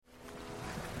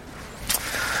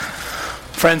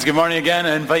Friends, good morning again.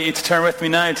 I invite you to turn with me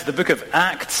now to the book of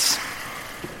Acts.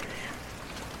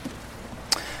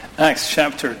 Acts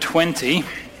chapter 20. If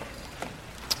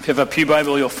you have a Pew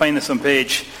Bible, you'll find this on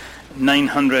page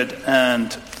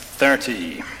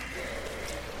 930.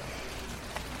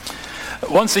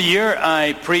 Once a year,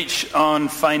 I preach on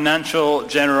financial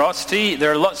generosity.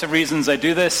 There are lots of reasons I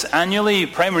do this annually.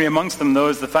 Primary amongst them, though,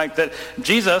 is the fact that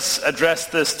Jesus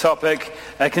addressed this topic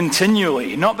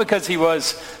continually. Not because he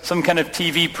was some kind of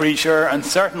TV preacher, and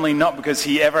certainly not because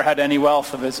he ever had any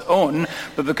wealth of his own,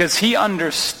 but because he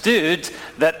understood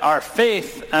that our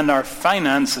faith and our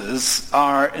finances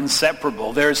are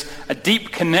inseparable. There's a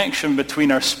deep connection between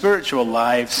our spiritual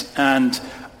lives and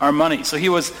our money. So he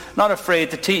was not afraid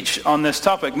to teach on this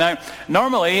topic. Now,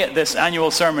 normally this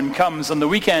annual sermon comes on the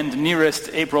weekend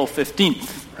nearest April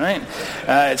 15th, right?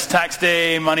 It's tax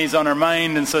day, money's on our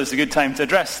mind, and so it's a good time to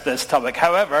address this topic.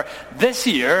 However, this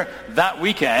year, that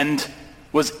weekend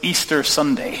was Easter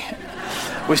Sunday,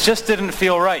 which just didn't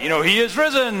feel right. You know, he is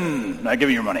risen. Now give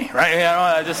me your money, right? You know,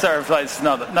 I just sort of like,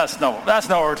 that's not what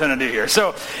we're trying to do here.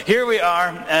 So here we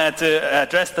are to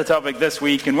address the topic this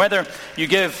week. And whether you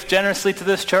give generously to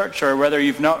this church or whether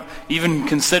you've not even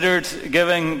considered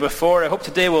giving before, I hope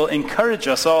today will encourage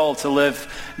us all to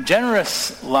live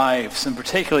generous lives, and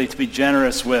particularly to be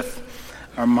generous with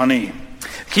our money.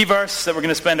 The key verse that we're going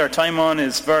to spend our time on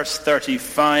is verse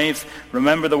 35.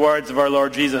 Remember the words of our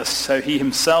Lord Jesus, how he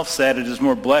himself said it is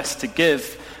more blessed to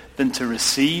give than to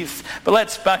receive. But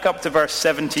let's back up to verse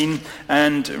 17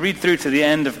 and read through to the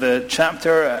end of the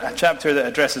chapter, a chapter that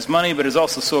addresses money, but is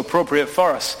also so appropriate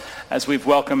for us as we've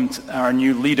welcomed our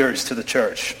new leaders to the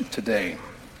church today.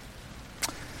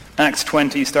 Acts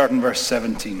 20, starting verse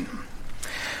 17.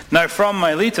 Now from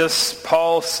Miletus,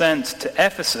 Paul sent to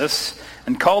Ephesus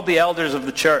and called the elders of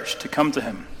the church to come to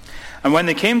him. And when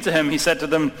they came to him, he said to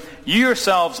them, "You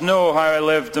yourselves know how I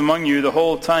lived among you the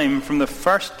whole time from the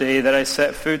first day that I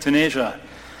set foot in Asia,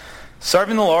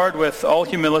 serving the Lord with all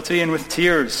humility and with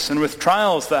tears and with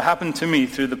trials that happened to me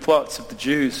through the plots of the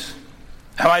Jews.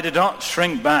 How I did not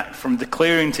shrink back from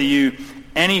declaring to you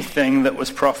anything that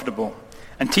was profitable,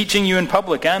 and teaching you in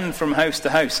public and from house to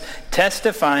house,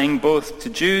 testifying both to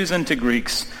Jews and to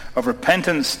Greeks of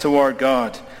repentance toward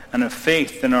God and of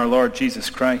faith in our Lord Jesus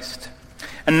Christ.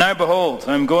 And now behold,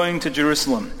 I am going to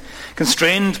Jerusalem,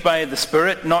 constrained by the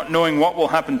Spirit, not knowing what will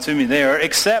happen to me there,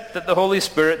 except that the Holy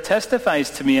Spirit testifies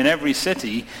to me in every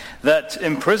city that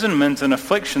imprisonment and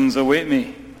afflictions await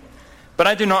me. But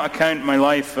I do not account my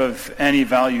life of any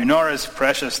value, nor as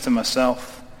precious to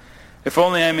myself, if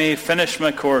only I may finish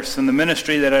my course in the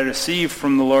ministry that I received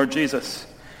from the Lord Jesus,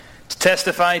 to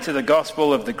testify to the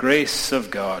gospel of the grace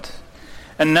of God.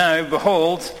 And now,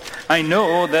 behold, I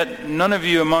know that none of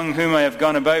you among whom I have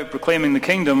gone about proclaiming the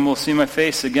kingdom will see my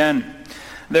face again.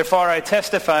 Therefore I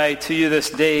testify to you this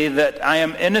day that I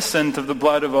am innocent of the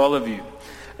blood of all of you.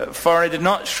 For I did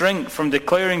not shrink from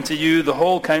declaring to you the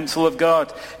whole counsel of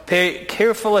God. Pay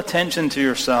careful attention to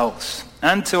yourselves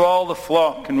and to all the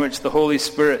flock in which the Holy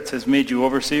Spirit has made you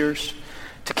overseers,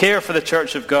 to care for the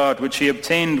church of God, which he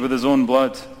obtained with his own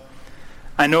blood.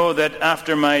 I know that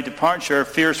after my departure,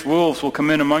 fierce wolves will come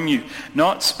in among you,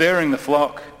 not sparing the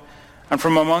flock. And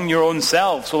from among your own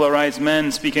selves will arise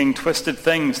men speaking twisted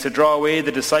things to draw away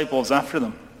the disciples after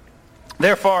them.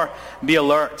 Therefore, be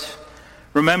alert,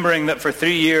 remembering that for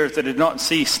 3 years I did not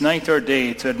cease night or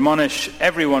day to admonish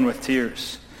everyone with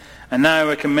tears. And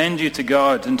now I commend you to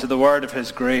God and to the word of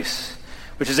his grace,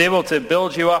 which is able to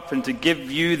build you up and to give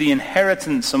you the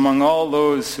inheritance among all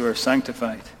those who are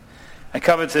sanctified. I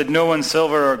coveted no one's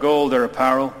silver or gold or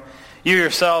apparel. You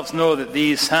yourselves know that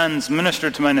these hands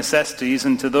ministered to my necessities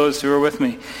and to those who are with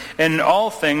me. In all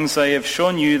things I have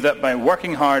shown you that by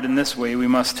working hard in this way we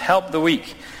must help the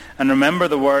weak and remember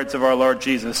the words of our Lord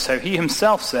Jesus, how he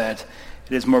himself said,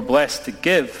 it is more blessed to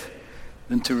give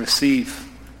than to receive.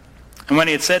 And when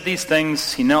he had said these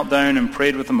things, he knelt down and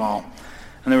prayed with them all.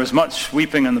 And there was much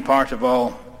weeping on the part of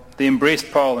all. They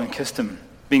embraced Paul and kissed him,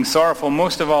 being sorrowful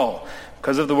most of all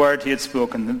because of the word he had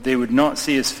spoken, that they would not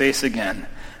see his face again.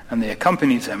 And they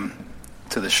accompanied him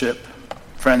to the ship.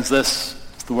 Friends, this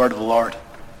is the word of the Lord.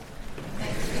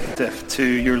 To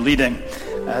your leading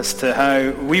as to how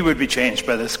we would be changed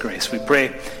by this grace. We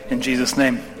pray in Jesus'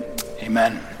 name.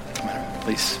 Amen. Amen.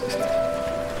 Please.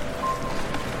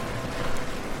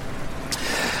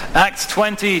 Acts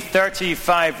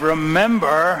 20:35.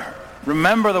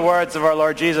 Remember the words of our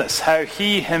Lord Jesus, how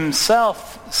he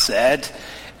himself said,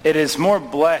 it is more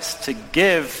blessed to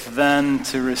give than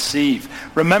to receive.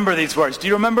 Remember these words. Do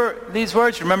you remember these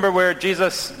words? Remember where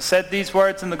Jesus said these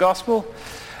words in the gospel?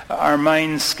 our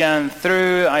minds scanned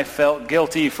through. I felt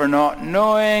guilty for not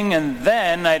knowing, and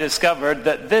then I discovered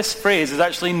that this phrase is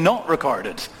actually not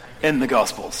recorded in the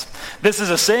Gospels. This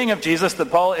is a saying of Jesus that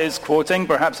Paul is quoting.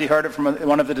 Perhaps he heard it from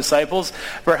one of the disciples.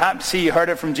 Perhaps he heard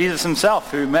it from Jesus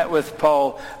himself, who met with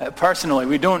Paul personally.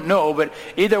 We don't know, but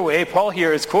either way, Paul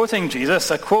here is quoting Jesus,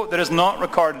 a quote that is not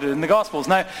recorded in the Gospels.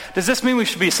 Now, does this mean we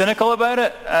should be cynical about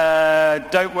it?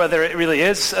 Doubt whether it really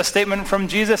is a statement from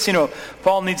Jesus?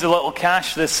 Paul needs a little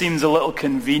cash. This seems a little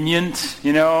convenient,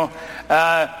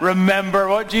 remember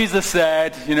what Jesus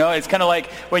said. It's kind of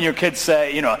like when your kids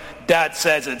say, Dad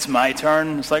says it's my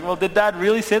turn. It's like, well, did Dad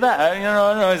really say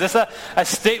that? Is this a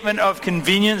statement of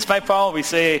convenience by Paul? We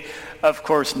say, of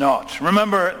course not.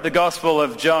 Remember the Gospel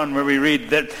of John, where we read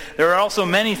that there are also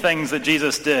many things that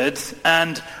Jesus did,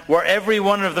 and were every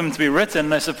one of them to be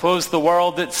written, I suppose the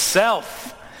world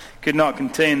itself could not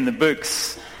contain the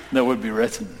books that would be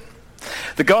written.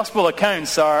 The Gospel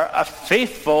accounts are a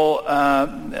faithful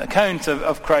account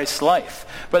of Christ's life,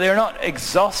 but they are not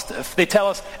exhaustive. They tell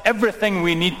us everything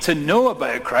we need to know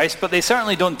about Christ, but they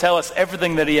certainly don't tell us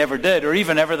everything that he ever did, or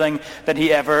even everything that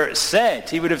he ever said.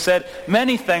 He would have said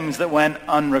many things that went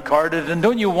unrecorded, and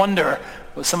don't you wonder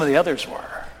what some of the others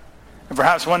were? And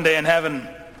perhaps one day in heaven,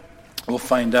 we'll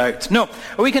find out. No,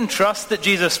 we can trust that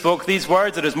Jesus spoke these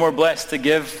words. It is more blessed to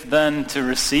give than to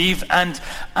receive. And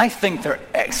I think they're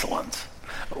excellent.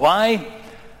 Why?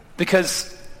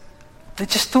 Because they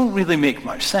just don't really make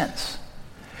much sense.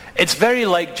 It's very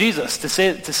like Jesus to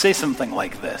say something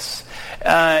like this.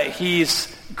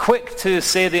 He's quick to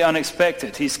say the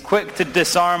unexpected. He's quick to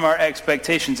disarm our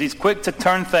expectations. He's quick to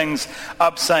turn things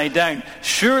upside down.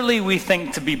 Surely we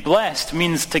think to be blessed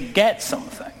means to get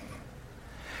something.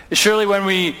 Surely when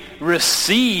we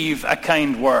receive a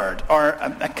kind word or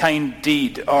a kind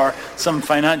deed or some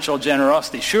financial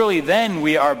generosity, surely then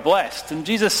we are blessed. And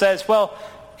Jesus says, well,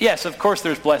 yes, of course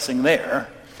there's blessing there,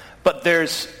 but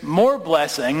there's more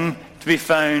blessing to be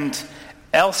found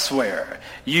elsewhere.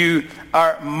 You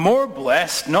are more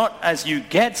blessed not as you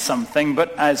get something,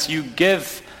 but as you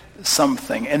give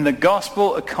something. In the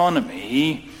gospel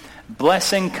economy,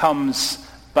 blessing comes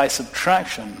by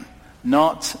subtraction,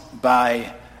 not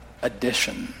by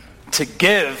addition. To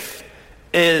give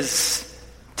is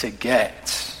to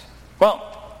get.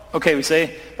 Well, okay, we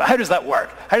say, but how does that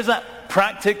work? How does that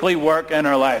practically work in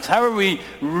our lives? How are we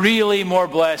really more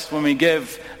blessed when we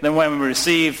give than when we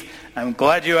receive? I'm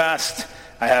glad you asked.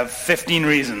 I have 15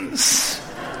 reasons.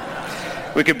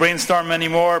 We could brainstorm many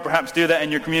more, perhaps do that in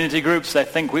your community groups. I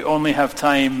think we only have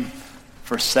time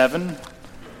for 7.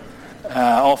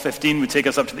 All 15 would take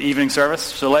us up to the evening service.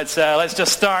 So let's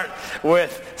just start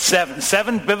with 7.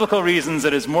 7 biblical reasons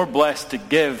it is more blessed to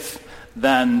give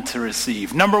than to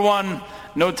receive. Number 1,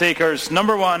 note takers.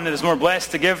 Number 1, it is more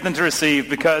blessed to give than to receive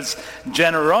because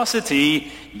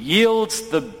generosity yields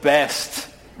the best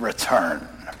return.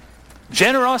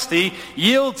 Generosity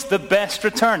yields the best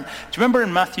return. Do you remember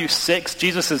in Matthew 6,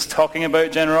 Jesus is talking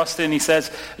about generosity and he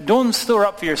says, don't store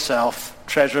up for yourself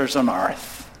treasures on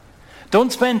earth.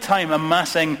 Don't spend time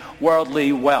amassing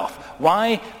worldly wealth.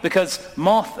 Why? Because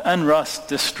moth and rust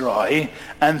destroy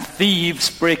and thieves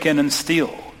break in and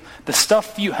steal. The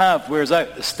stuff you have wears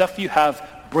out. The stuff you have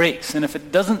breaks. And if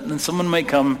it doesn't, then someone might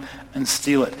come and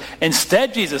steal it.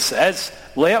 Instead, Jesus says,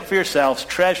 lay up for yourselves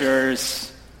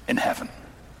treasures in heaven.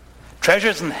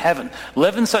 Treasures in heaven.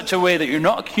 Live in such a way that you're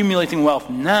not accumulating wealth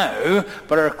now,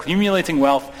 but are accumulating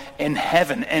wealth in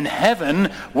heaven. In heaven,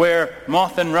 where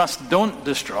moth and rust don't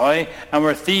destroy, and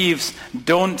where thieves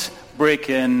don't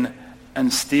break in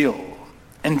and steal.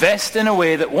 Invest in a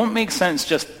way that won't make sense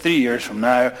just 3 years from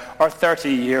now, or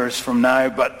 30 years from now,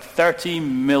 but 30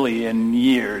 million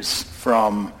years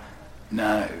from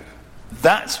now.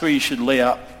 That's where you should lay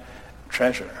up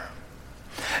treasure.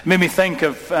 It made me think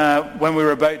of when we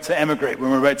were about to emigrate, when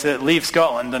we were about to leave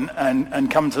Scotland and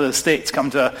come to the States,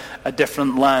 come to a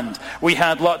different land. We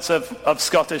had lots of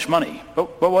Scottish money.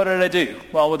 But what did I do?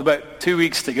 Well, with about 2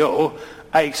 weeks to go,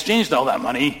 I exchanged all that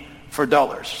money for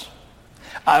dollars.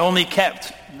 I only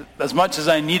kept as much as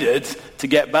I needed to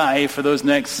get by for those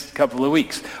next couple of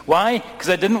weeks. Why? Because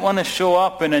I didn't want to show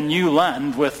up in a new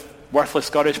land with worthless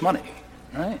Scottish money,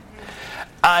 right?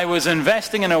 I was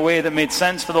investing in a way that made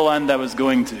sense for the land I was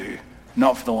going to,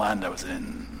 not for the land I was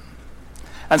in.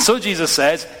 And so Jesus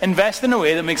says, invest in a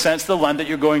way that makes sense to the land that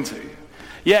you're going to.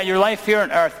 Yeah, your life here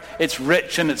on earth, it's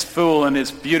rich and it's full and it's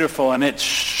beautiful and it's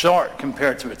short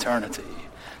compared to eternity.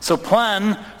 So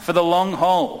plan for the long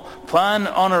haul. Plan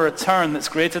on a return that's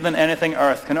greater than anything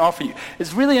earth can offer you.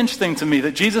 It's really interesting to me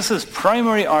that Jesus'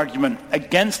 primary argument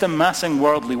against amassing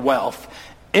worldly wealth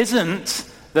isn't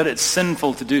that it's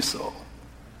sinful to do so.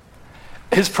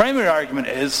 His primary argument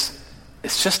is,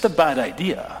 it's just a bad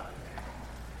idea.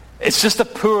 It's just a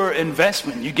poor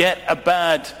investment. You get a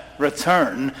bad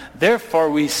return. Therefore,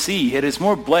 we see it is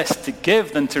more blessed to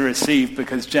give than to receive,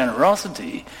 because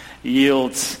generosity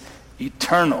yields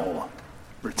eternal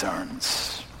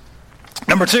returns.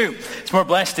 Number 2, it's more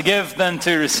blessed to give than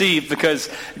to receive, because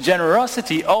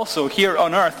generosity also here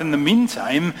on earth in the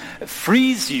meantime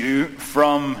frees you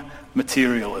from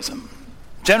materialism.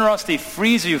 Generosity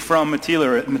frees you from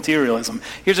materialism.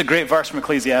 Here's a great verse from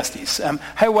Ecclesiastes.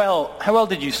 How well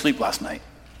did you sleep last night?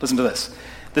 Listen to this.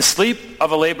 The sleep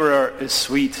of a laborer is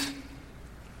sweet,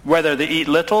 whether they eat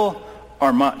little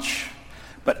or much.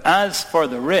 But as for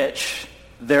the rich,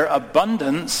 their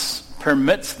abundance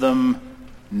permits them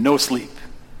no sleep.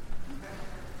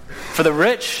 For the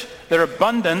rich, their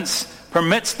abundance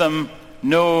permits them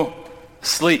no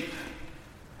sleep.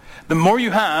 The more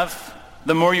you have,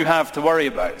 the more you have to worry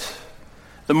about.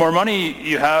 The more money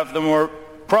you have, the more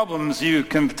problems you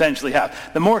can potentially have.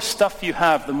 The more stuff you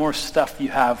have, the more stuff you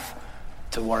have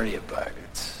to worry about.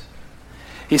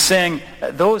 He's saying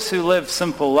that those who live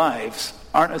simple lives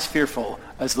aren't as fearful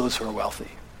as those who are wealthy.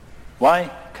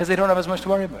 Why? Because they don't have as much to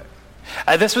worry about.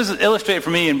 This was illustrated for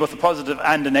me in both a positive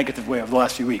and a negative way over the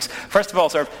last few weeks. First of all,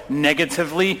 sort of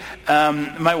negatively,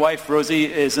 my wife, Rosie,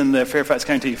 is in the Fairfax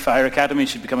County Fire Academy.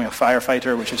 She's becoming a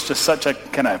firefighter, which is just such a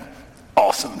kind of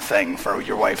awesome thing for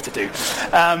your wife to do.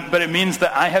 But it means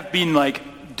that I have been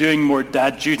doing more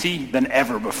dad duty than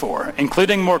ever before,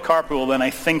 including more carpool than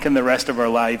I think in the rest of our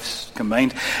lives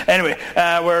combined. Anyway,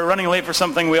 we're running late for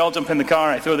something. We all jump in the car.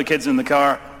 I throw the kids in the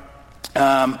car.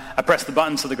 I press the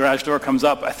button so the garage door comes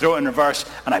up. I throw it in reverse,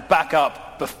 and I back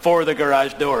up before the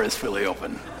garage door is fully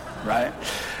open, right?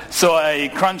 So I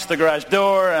crunch the garage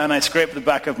door, and I scrape the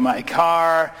back of my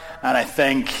car, and I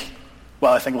think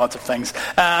lots of things.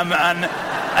 And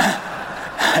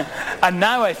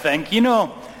now I think,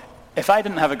 if I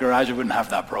didn't have a garage, I wouldn't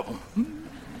have that problem.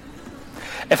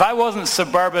 If I wasn't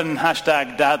suburban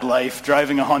 #dad life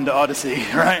driving a Honda Odyssey,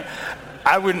 right,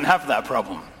 I wouldn't have that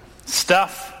problem.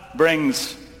 Stuff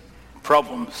brings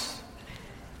problems.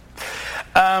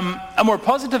 A more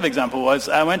positive example was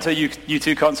I went to a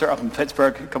U2 concert up in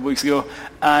Pittsburgh a couple weeks ago,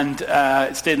 and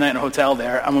stayed the night in a hotel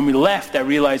there. And when we left, I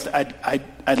realized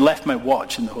I'd left my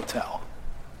watch in the hotel.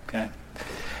 Okay.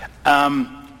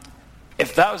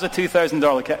 If that was a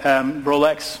 $2,000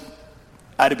 Rolex,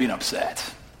 I'd have been upset.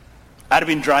 I'd have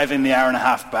been driving the hour and a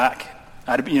half back.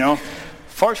 I'd have,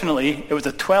 Fortunately, it was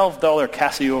a $12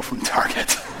 Casio from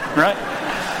Target, right?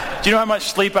 Do you know how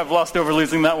much sleep I've lost over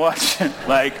losing that watch?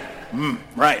 Right.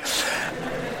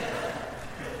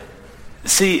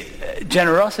 See,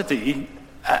 generosity,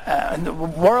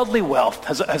 worldly wealth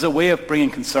has a way of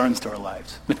bringing concerns to our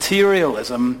lives.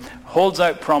 Materialism holds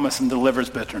out promise and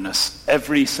delivers bitterness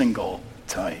every single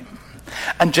time.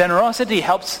 And generosity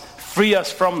helps free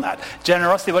us from that.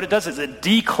 Generosity, what it does is it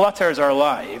declutters our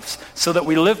lives so that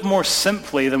we live more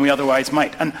simply than we otherwise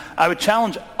might. And I would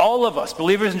challenge all of us,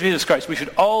 believers in Jesus Christ, we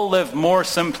should all live more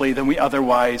simply than we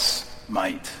otherwise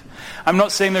might. I'm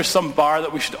not saying there's some bar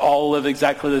that we should all live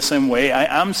exactly the same way.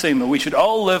 I am saying that we should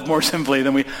all live more simply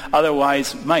than we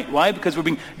otherwise might. Why? Because we're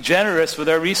being generous with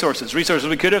our resources. Resources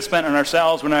we could have spent on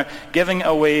ourselves, we're now giving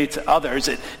away to others.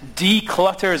 It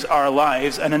declutters our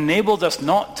lives and enables us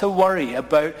not to worry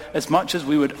about as much as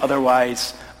we would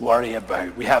otherwise worry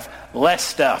about. We have less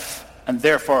stuff, and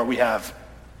therefore we have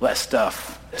less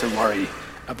stuff to worry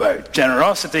about.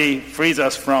 Generosity frees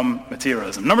us from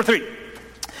materialism. Number 3.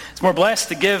 It's more blessed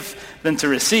to give than to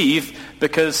receive,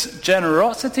 because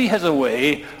generosity has a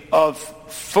way of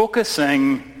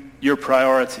focusing your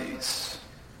priorities.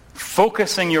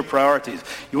 Focusing your priorities.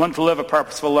 You want to live a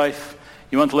purposeful life.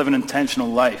 You want to live an intentional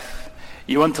life.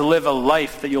 You want to live a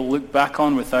life that you'll look back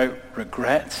on without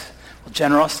regret. Well,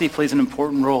 generosity plays an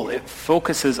important role. It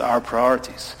focuses our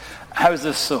priorities. How is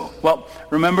this so? Well,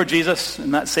 remember Jesus in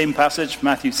that same passage,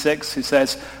 Matthew 6, who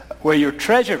says, where your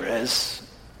treasure is,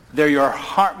 there your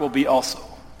heart will be also.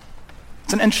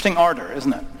 It's an interesting order,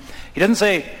 isn't it? He doesn't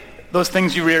say those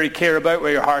things you really care about,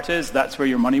 where your heart is, that's where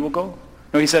your money will go.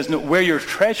 No, he says, no, where your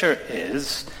treasure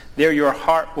is, there your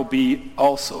heart will be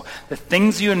also. The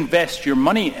things you invest your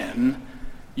money in,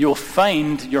 you'll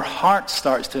find your heart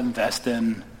starts to invest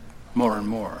in more and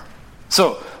more.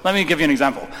 So, let me give you an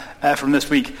example from this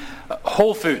week.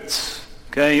 Whole Foods.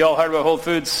 Okay, you all heard about Whole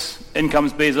Foods? In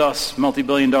comes Bezos,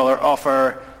 multi-billion-dollar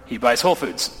offer. He buys Whole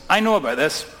Foods. I know about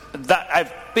this.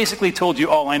 I've basically told you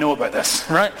all I know about this,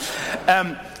 right?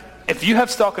 If you have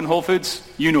stock in Whole Foods,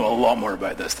 you know a lot more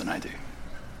about this than I do.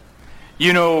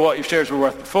 You know what your shares were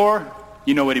worth before.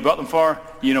 You know what he bought them for.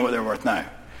 You know what they're worth now.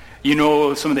 You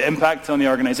know some of the impact on the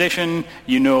organization.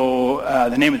 You know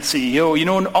the name of the CEO. You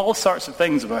know all sorts of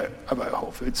things about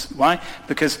Whole Foods. Why?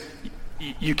 Because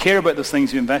you care about those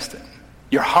things you invest in.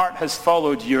 Your heart has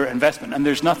followed your investment, and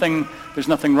there's nothing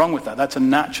wrong with that. That's a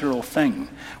natural thing.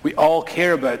 We all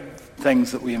care about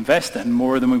things that we invest in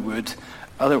more than we would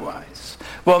otherwise.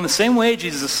 Well, in the same way,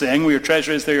 Jesus is saying, where your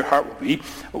treasure is, there your heart will be.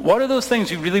 What are those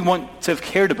things you really want to have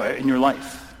cared about in your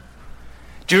life?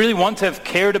 Do you really want to have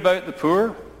cared about the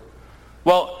poor?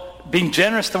 Well, being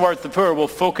generous towards the poor will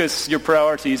focus your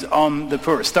priorities on the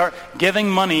poor. Start giving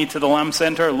money to the Lamb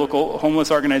Center, a local homeless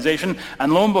organization,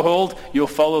 and lo and behold, you'll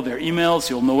follow their emails,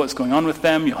 you'll know what's going on with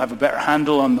them, you'll have a better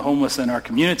handle on the homeless in our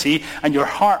community, and your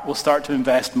heart will start to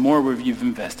invest more where you've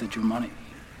invested your money.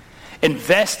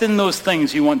 Invest in those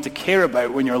things you want to care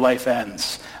about when your life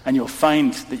ends, and you'll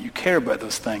find that you care about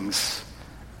those things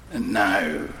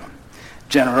now.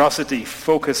 Generosity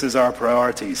focuses our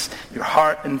priorities. Your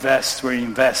heart invests where you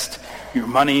invest your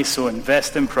money, so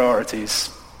invest in priorities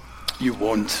you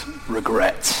won't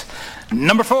regret.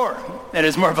 Number 4, it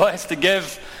is more blessed to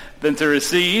give than to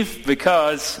receive,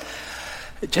 because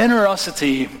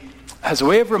generosity has a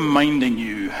way of reminding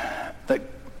you that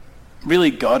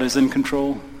really God is in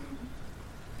control.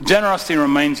 Generosity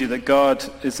reminds you that God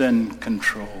is in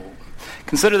control.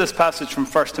 Consider this passage from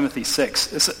 1 Timothy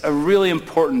 6. It's a really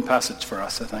important passage for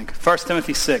us, I think. 1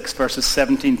 Timothy 6, verses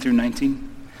 17 through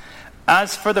 19.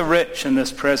 As for the rich in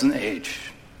this present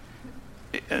age,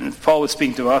 and if Paul was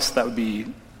speaking to us, that would be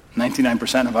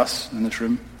 99% of us in this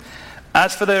room.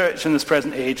 As for the rich in this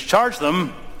present age, charge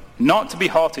them not to be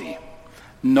haughty,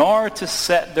 nor to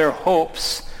set their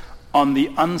hopes on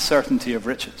the uncertainty of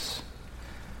riches,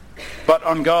 but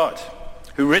on God,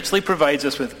 who richly provides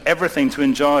us with everything to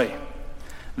enjoy.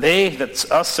 They,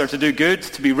 that's us, are to do good,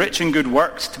 to be rich in good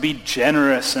works, to be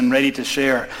generous and ready to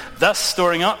share, thus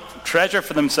storing up treasure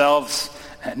for themselves,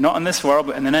 not in this world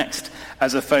but in the next,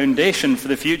 as a foundation for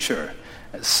the future,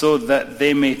 so that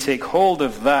they may take hold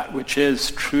of that which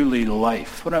is truly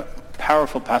life. What a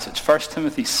powerful passage. 1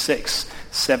 Timothy 6,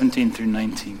 17 through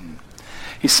 19.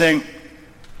 He's saying,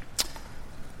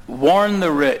 warn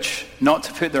the rich not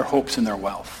to put their hopes in their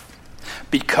wealth,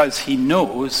 because he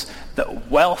knows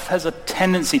that wealth has a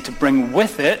tendency to bring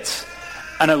with it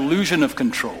an illusion of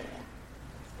control.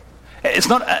 It's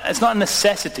not a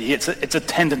necessity, it's a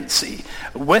tendency.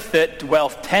 With it,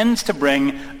 wealth tends to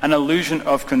bring an illusion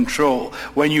of control.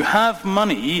 When you have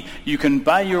money, you can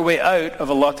buy your way out of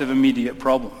a lot of immediate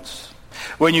problems.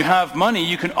 When you have money,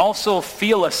 you can also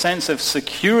feel a sense of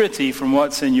security from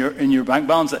what's in your bank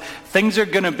balance, that things are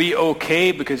going to be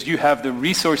okay because you have the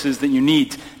resources that you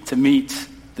need to meet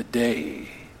the day.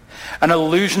 An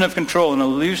illusion of control, an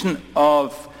illusion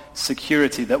of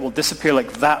security that will disappear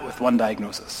like that with one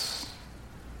diagnosis.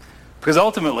 Because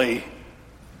ultimately,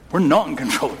 we're not in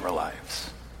control of our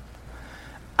lives.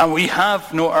 And we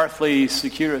have no earthly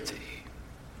security.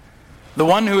 The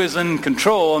one who is in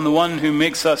control and the one who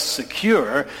makes us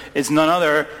secure is none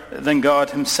other than God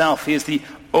himself. He is the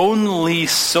only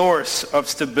source of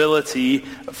stability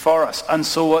for us. And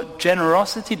so what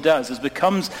generosity does is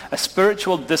becomes a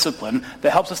spiritual discipline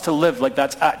that helps us to live like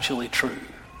that's actually true.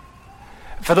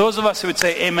 For those of us who would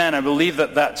say, amen, I believe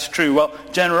that that's true. Well,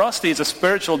 generosity is a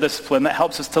spiritual discipline that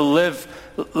helps us to live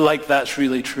like that's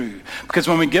really true. Because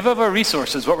when we give of our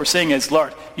resources, what we're saying is,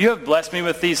 Lord, you have blessed me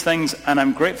with these things, and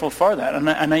I'm grateful for that.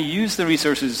 And I use the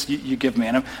resources you give me,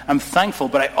 and I'm thankful.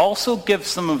 But I also give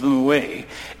some of them away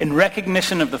in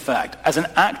recognition of the fact, as an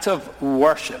act of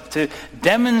worship, to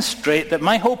demonstrate that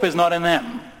my hope is not in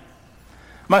them.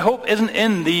 My hope isn't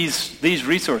in these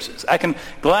resources. I can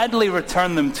gladly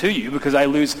return them to you because I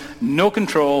lose no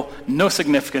control, no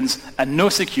significance, and no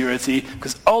security,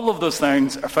 because all of those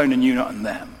things are found in you, not in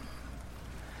them.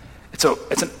 It's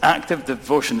an act of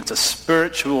devotion. It's a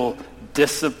spiritual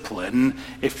discipline.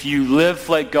 If you live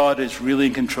like God is really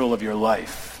in control of your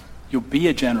life, you'll be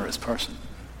a generous person.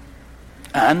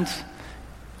 And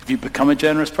if you become a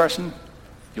generous person,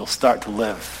 you'll start to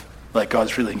live like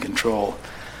God's really in control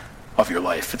of your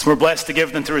life. It's more blessed to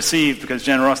give than to receive, because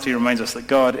generosity reminds us that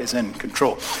God is in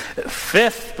control.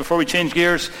 5th, before we change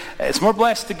gears, it's more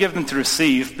blessed to give than to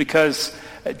receive, because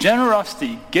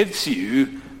generosity gives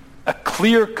you a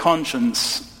clear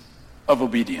conscience of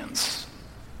obedience.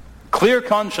 Clear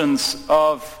conscience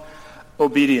of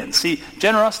obedience. See,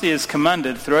 generosity is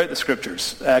commanded throughout the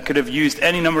scriptures. Could have used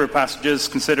any number of passages.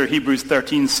 Consider Hebrews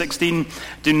 13:16.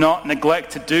 Do not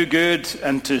neglect to do good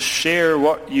and to share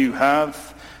what you have,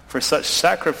 for such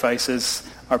sacrifices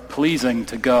are pleasing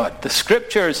to God. The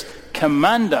scriptures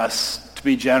command us to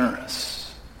be generous.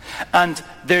 And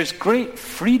there's great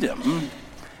freedom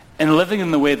in living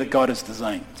in the way that God has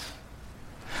designed.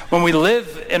 When we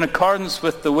live in accordance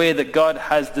with the way that God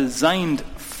has designed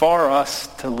for us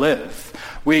to live,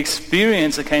 we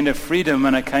experience a kind of freedom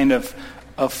and a kind of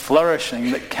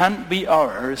flourishing that can't be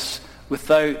ours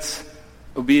without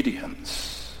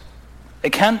obedience.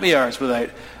 It can't be ours without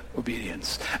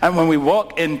obedience. And when we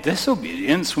walk in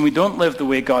disobedience, when we don't live the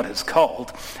way God has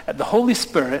called, the Holy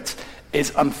Spirit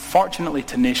is unfortunately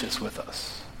tenacious with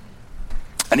us.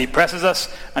 And he presses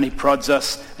us, and he prods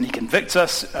us, and he convicts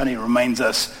us, and he reminds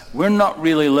us we're not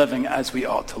really living as we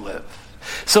ought to live.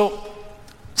 So,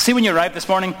 see when you arrived this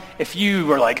morning, if you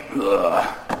were like,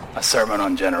 a sermon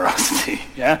on generosity,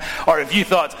 yeah? Or if you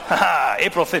thought,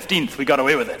 April 15th, we got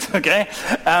away with it, okay?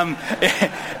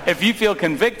 If you feel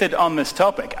convicted on this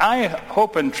topic, I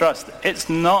hope and trust it's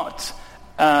not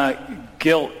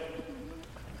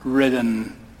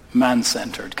guilt-ridden,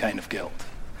 man-centered kind of guilt.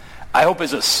 I hope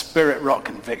it's a spirit-wrought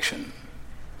conviction.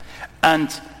 And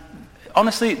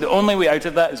honestly, the only way out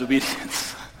of that is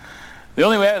obedience. The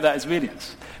only way out of that is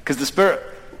obedience. Because the Spirit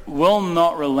will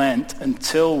not relent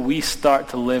until we start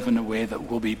to live in a way that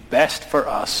will be best for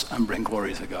us and bring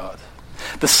glory to God.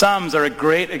 The Psalms are a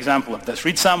great example of this.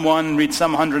 Read Psalm 1, read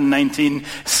Psalm 119.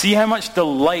 See how much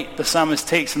delight the psalmist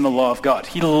takes in the law of God.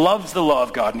 He loves the law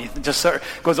of God, and he just sort of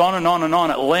goes on and on and on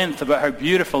at length about how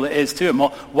beautiful it is to him.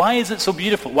 Well, why is it so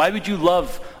beautiful? Why would you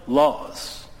love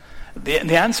laws?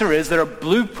 The answer is they're a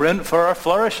blueprint for our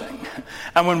flourishing.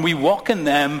 And when we walk in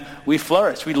them, we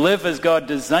flourish. We live as God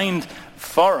designed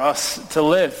for us to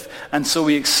live. And so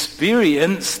we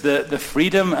experience the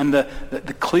freedom and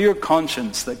the clear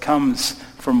conscience that comes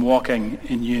from walking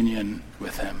in union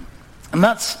with him. And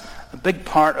that's a big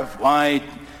part of why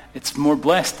it's more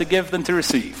blessed to give than to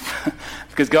receive.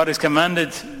 Because God has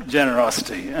commanded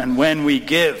generosity. And when we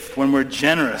give, when we're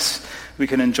generous, we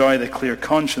can enjoy the clear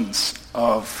conscience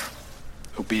of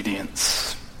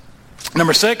obedience.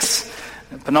 Number 6,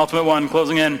 penultimate one,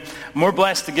 closing in. More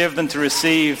blessed to give than to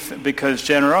receive, because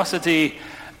generosity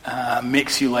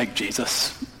makes you like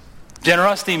Jesus.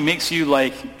 Generosity makes you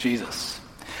like Jesus.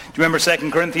 Do you remember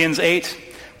 2 Corinthians 8?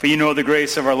 For you know the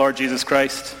grace of our Lord Jesus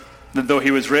Christ, that though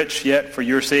he was rich, yet for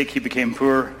your sake he became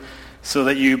poor, so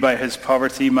that you by his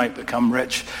poverty might become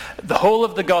rich. The whole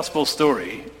of the gospel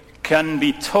story can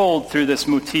be told through this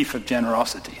motif of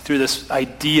generosity, through this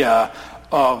idea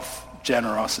of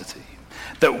generosity.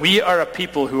 That we are a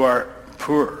people who are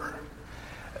poor.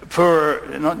 Poor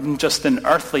not just in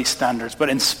earthly standards, but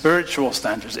in spiritual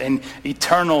standards, in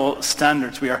eternal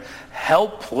standards. We are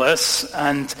helpless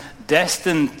and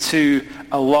destined to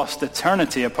a lost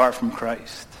eternity apart from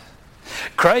Christ.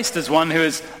 Christ is one who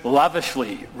is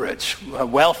lavishly rich,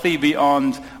 wealthy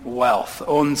beyond wealth,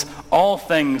 owns all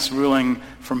things ruling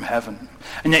from heaven.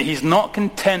 And yet he's not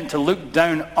content to look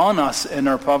down on us in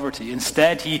our poverty.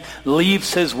 Instead, he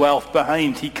leaves his wealth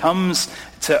behind. He comes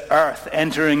to earth,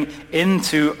 entering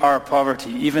into our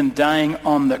poverty, even dying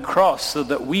on the cross, so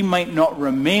that we might not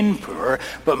remain poor,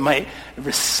 but might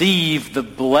receive the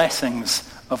blessings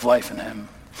of life in him.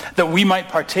 That we might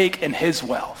partake in his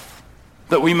wealth.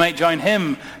 That we might join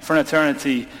him for an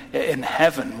eternity in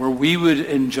heaven, where we would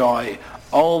enjoy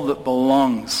all that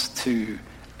belongs to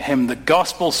him. The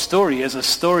gospel story is a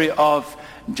story of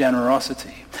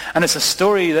generosity. And it's a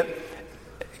story that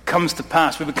comes to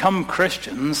pass. We become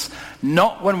Christians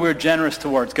not when we're generous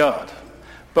towards God,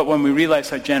 but when we realize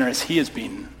how generous he has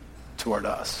been toward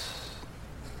us.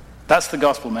 That's the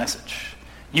gospel message.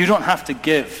 You don't have to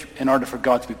give in order for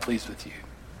God to be pleased with you.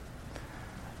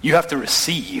 You have to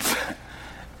receive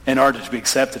in order to be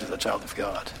accepted as a child of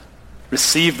God.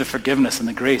 Receive the forgiveness and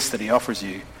the grace that he offers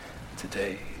you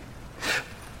today.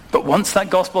 But once that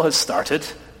gospel has started,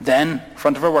 then,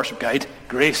 front of our worship guide,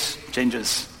 grace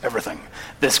changes everything.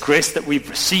 This grace that we've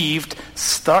received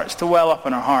starts to well up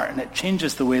in our heart, and it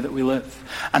changes the way that we live.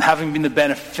 And having been the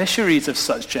beneficiaries of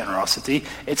such generosity,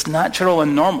 it's natural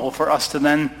and normal for us to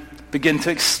then begin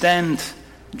to extend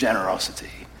generosity.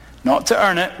 Not to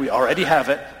earn it, we already have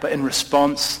it, but in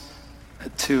response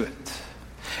to it.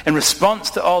 In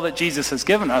response to all that Jesus has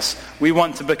given us, we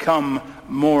want to become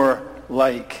more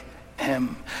like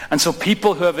him. And so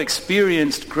people who have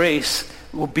experienced grace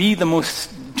will be the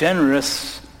most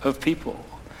generous of people.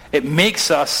 It makes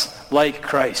us like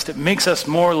Christ. It makes us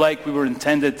more like we were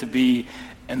intended to be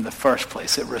in the first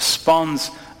place. It responds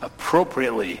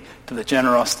appropriately to the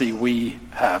generosity we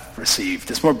have received.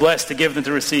 It's more blessed to give than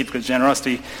to receive, because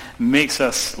generosity makes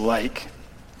us like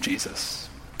Jesus.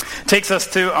 Takes us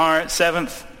to our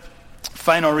 7th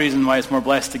final reason why it's more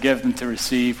blessed to give than to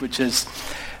receive, which is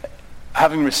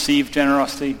having received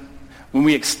generosity. When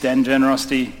we extend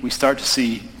generosity, we start to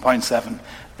see, point 7,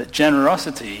 that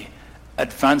generosity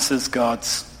advances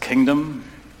God's kingdom.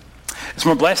 It's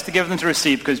more blessed to give than to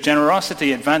receive because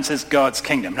generosity advances God's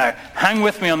kingdom. Now, hang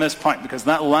with me on this point because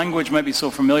that language might be so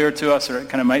familiar to us, or it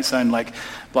kind of might sound like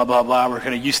blah, blah, blah. We're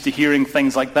kind of used to hearing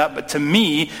things like that. But to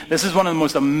me, this is one of the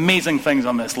most amazing things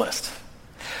on this list.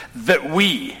 That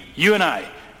we, you and I,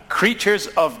 creatures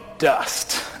of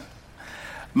dust,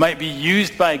 might be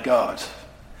used by God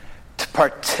to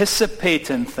participate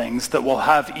in things that will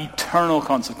have eternal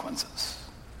consequences.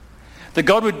 That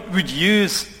God would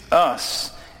use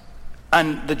us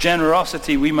and the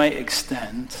generosity we might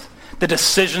extend, the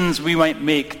decisions we might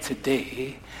make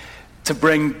today to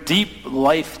bring deep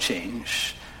life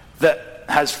change that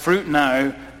has fruit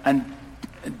now and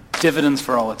dividends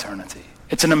for all eternity.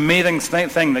 It's an amazing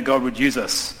thing that God would use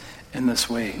us in this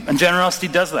way. And generosity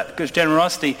does that because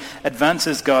generosity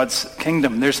advances God's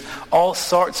kingdom. There's all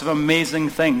sorts of amazing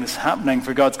things happening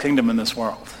for God's kingdom in this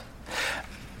world.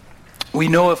 We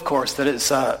know, of course, that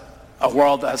it's a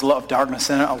world that has a lot of darkness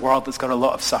in it, a world that's got a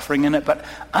lot of suffering in it, but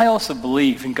I also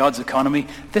believe in God's economy,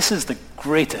 this is the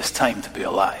greatest time to be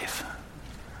alive.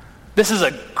 This is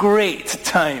a great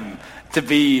time to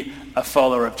be a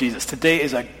follower of Jesus. Today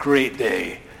is a great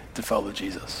day to follow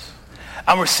Jesus.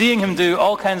 And we're seeing him do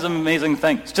all kinds of amazing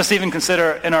things. Just even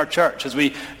consider in our church as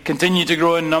we continue to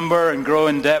grow in number and grow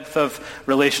in depth of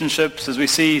relationships, as we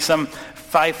see some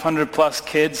 500 plus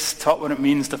kids taught what it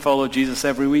means to follow Jesus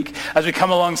every week, as we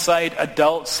come alongside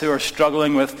adults who are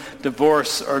struggling with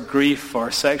divorce or grief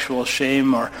or sexual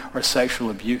shame or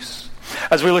sexual abuse.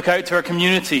 As we look out to our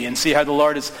community and see how the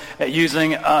Lord is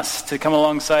using us to come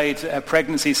alongside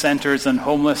pregnancy centers and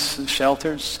homeless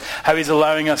shelters, how he's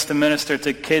allowing us to minister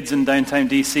to kids in downtown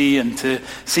DC and to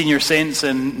senior saints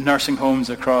in nursing homes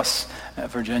across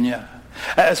Virginia.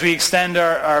 As we extend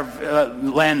our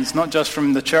lens, not just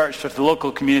from the church to the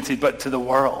local community, but to the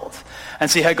world, and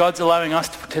see how God's allowing us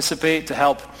to participate to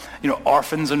help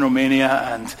orphans in Romania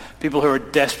and people who are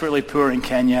desperately poor in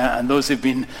Kenya and those who've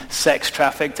been sex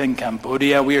trafficked in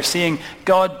Cambodia. We are seeing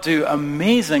God do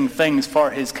amazing things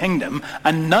for his kingdom,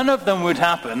 and none of them would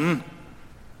happen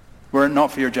were it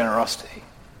not for your generosity.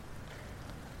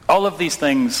 All of these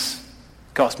things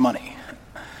cost money,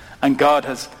 and God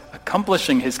has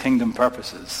accomplishing his kingdom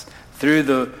purposes through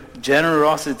the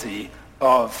generosity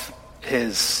of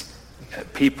his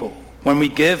people. When we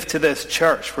give to this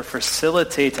church, we're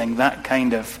facilitating that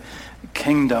kind of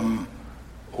kingdom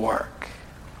work.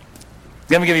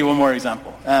 Let me give you one more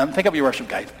example. Pick up your worship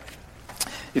guide,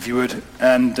 if you would,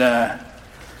 and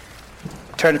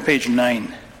turn to page 9.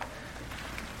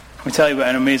 Let me tell you about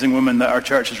an amazing woman that our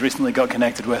church has recently got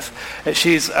connected with.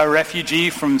 She's a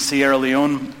refugee from Sierra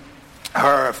Leone.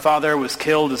 Her father was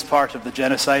killed as part of the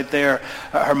genocide there.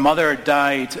 Her mother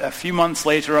died a few months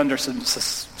later under some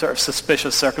sort of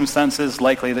suspicious circumstances,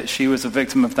 likely that she was a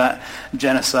victim of that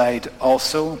genocide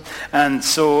also. And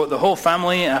so the whole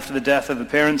family, after the death of the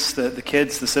parents, the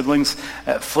kids, the siblings,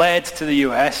 fled to the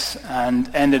US and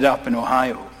ended up in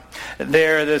Ohio.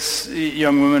 There, this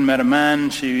young woman met a man.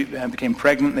 She became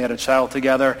pregnant. They had a child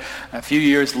together. A few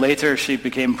years later, she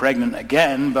became pregnant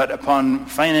again. But upon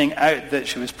finding out that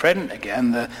she was pregnant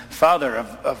again, the father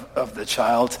of the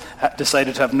child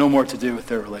decided to have no more to do with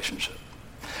their relationship.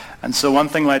 And so one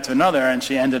thing led to another, and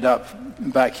she ended up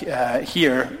back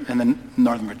here in the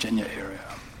Northern Virginia area.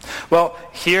 Well,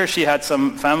 here she had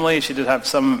some family. She did have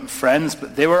some friends,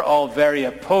 but they were all very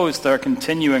opposed to her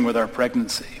continuing with her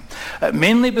pregnancy.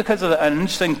 Mainly because of an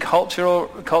interesting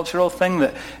cultural thing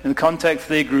that in the context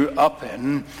they grew up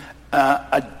in,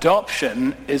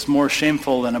 adoption is more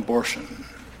shameful than abortion.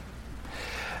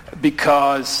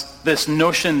 Because this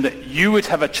notion that you would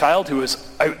have a child who is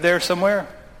out there somewhere,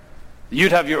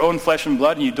 you'd have your own flesh and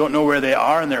blood and you don't know where they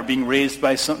are and they're being raised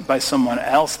by someone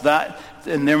else, that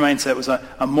in their mindset was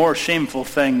a more shameful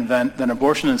thing than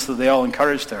abortion, and so they all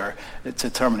encouraged her to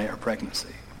terminate her pregnancy.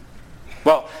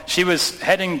 Well, she was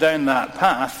heading down that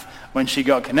path when she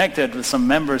got connected with some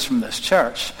members from this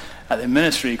church at the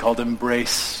ministry called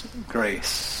Embrace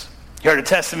Grace. You heard a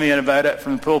testimony about it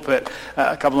from the pulpit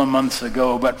a couple of months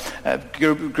ago, but a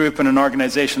group and an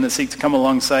organization that seek to come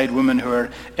alongside women who are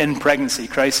in pregnancy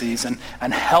crises and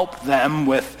help them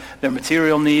with their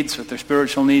material needs, with their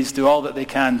spiritual needs, do all that they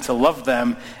can to love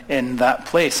them in that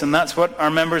place. And that's what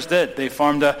our members did. They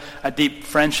formed a deep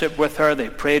friendship with her. They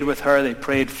prayed with her. They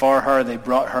prayed for her. They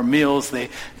brought her meals. They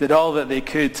did all that they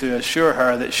could to assure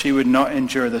her that she would not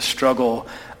endure the struggle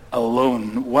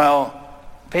alone. Well,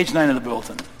 page 9 of the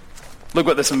bulletin. Look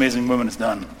what this amazing woman has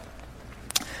done.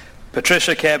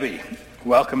 Patricia Kebby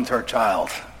welcomed her child,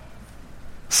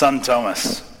 son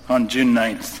Thomas, on June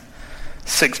 9th,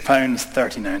 £6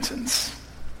 13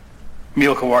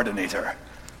 Meal coordinator,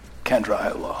 Kendra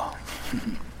Outlaw.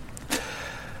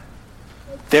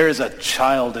 There is a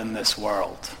child in this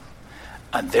world,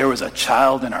 and there was a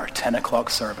child in our 10 o'clock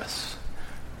service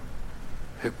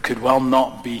who could well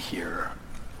not be here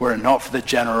were it not for the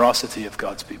generosity of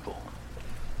God's people.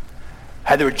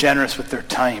 How they were generous with their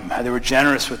time, how they were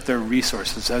generous with their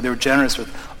resources, how they were generous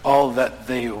with all that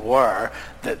they were,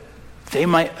 that they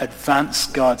might advance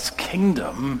God's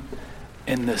kingdom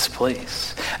in this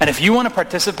place. And if you want to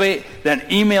participate, then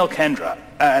email Kendra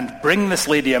and bring this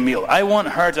lady a meal. I want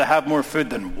her to have more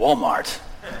food than Walmart.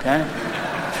 Okay?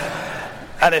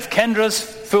 And if Kendra's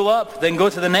full up, then go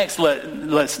to the next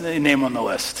name on the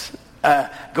list.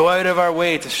 Go out of our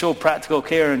way to show practical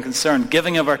care and concern,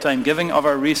 giving of our time, giving of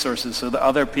our resources so that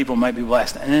other people might be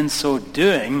blessed. And in so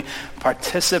doing,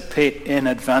 participate in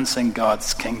advancing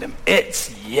God's kingdom.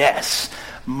 It's, yes,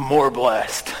 more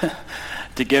blessed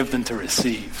to give than to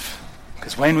receive.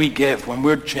 Because when we give, when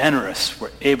we're generous, we're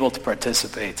able to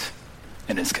participate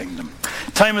in his kingdom.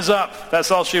 Time is up.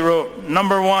 That's all she wrote.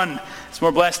 Number 1, it's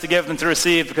more blessed to give than to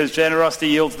receive because generosity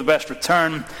yields the best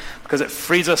return, because it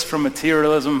frees us from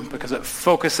materialism, because it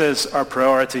focuses our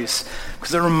priorities,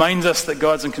 because it reminds us that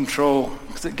God's in control,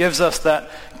 because it gives us that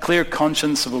clear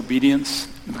conscience of obedience,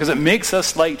 because it makes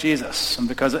us like Jesus, and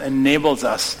because it enables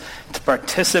us to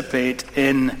participate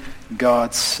in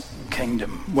God's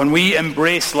kingdom. When we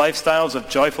embrace lifestyles of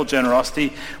joyful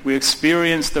generosity, we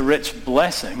experience the rich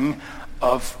blessing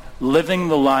of living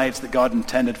the lives that God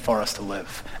intended for us to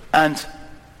live. And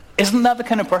isn't that the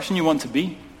kind of person you want to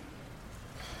be?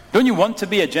 Don't you want to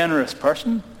be a generous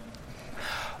person?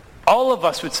 All of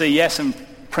us would say yes in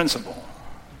principle.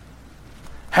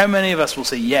 How many of us will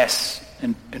say yes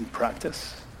in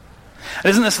practice? And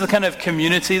isn't this the kind of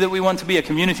community that we want to be? A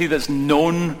community that's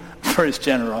known for its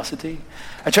generosity?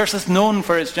 A church that's known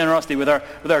for its generosity with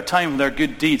our time, with our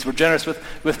good deeds. We're generous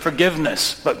with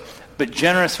forgiveness, but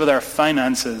generous with our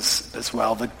finances as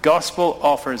well. The gospel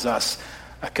offers us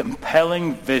a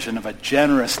compelling vision of a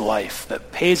generous life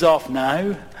that pays off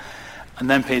now and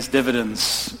then pays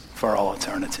dividends for all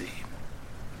eternity.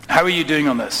 How are you doing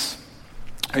on this?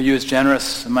 Are you as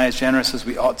generous, am I as generous as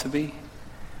we ought to be?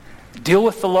 Deal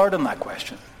with the Lord on that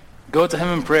question. Go to him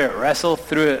in prayer. Wrestle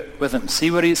through it with him.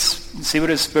 See what his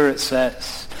Spirit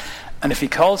says. And if he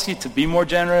calls you to be more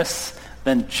generous,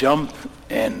 then jump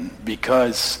in,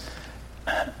 because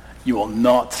you will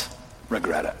not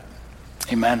regret it.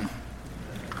 Amen.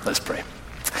 Let's pray.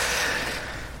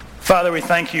 Father, we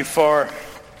thank you for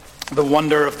the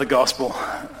wonder of the gospel,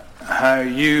 how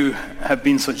you have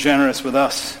been so generous with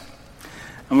us.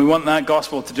 And we want that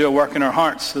gospel to do a work in our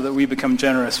hearts so that we become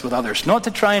generous with others. Not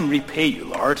to try and repay you,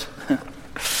 Lord,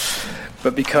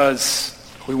 but because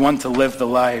we want to live the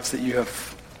lives that you have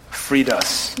freed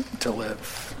us to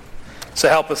live. So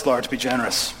help us, Lord, to be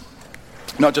generous,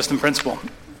 not just in principle,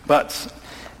 but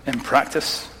in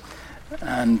practice.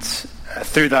 And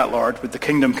through that, Lord, would the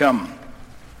kingdom come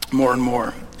more and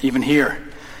more, even here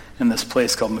in this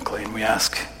place called McLean. We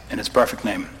ask in his perfect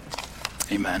name.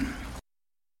 Amen.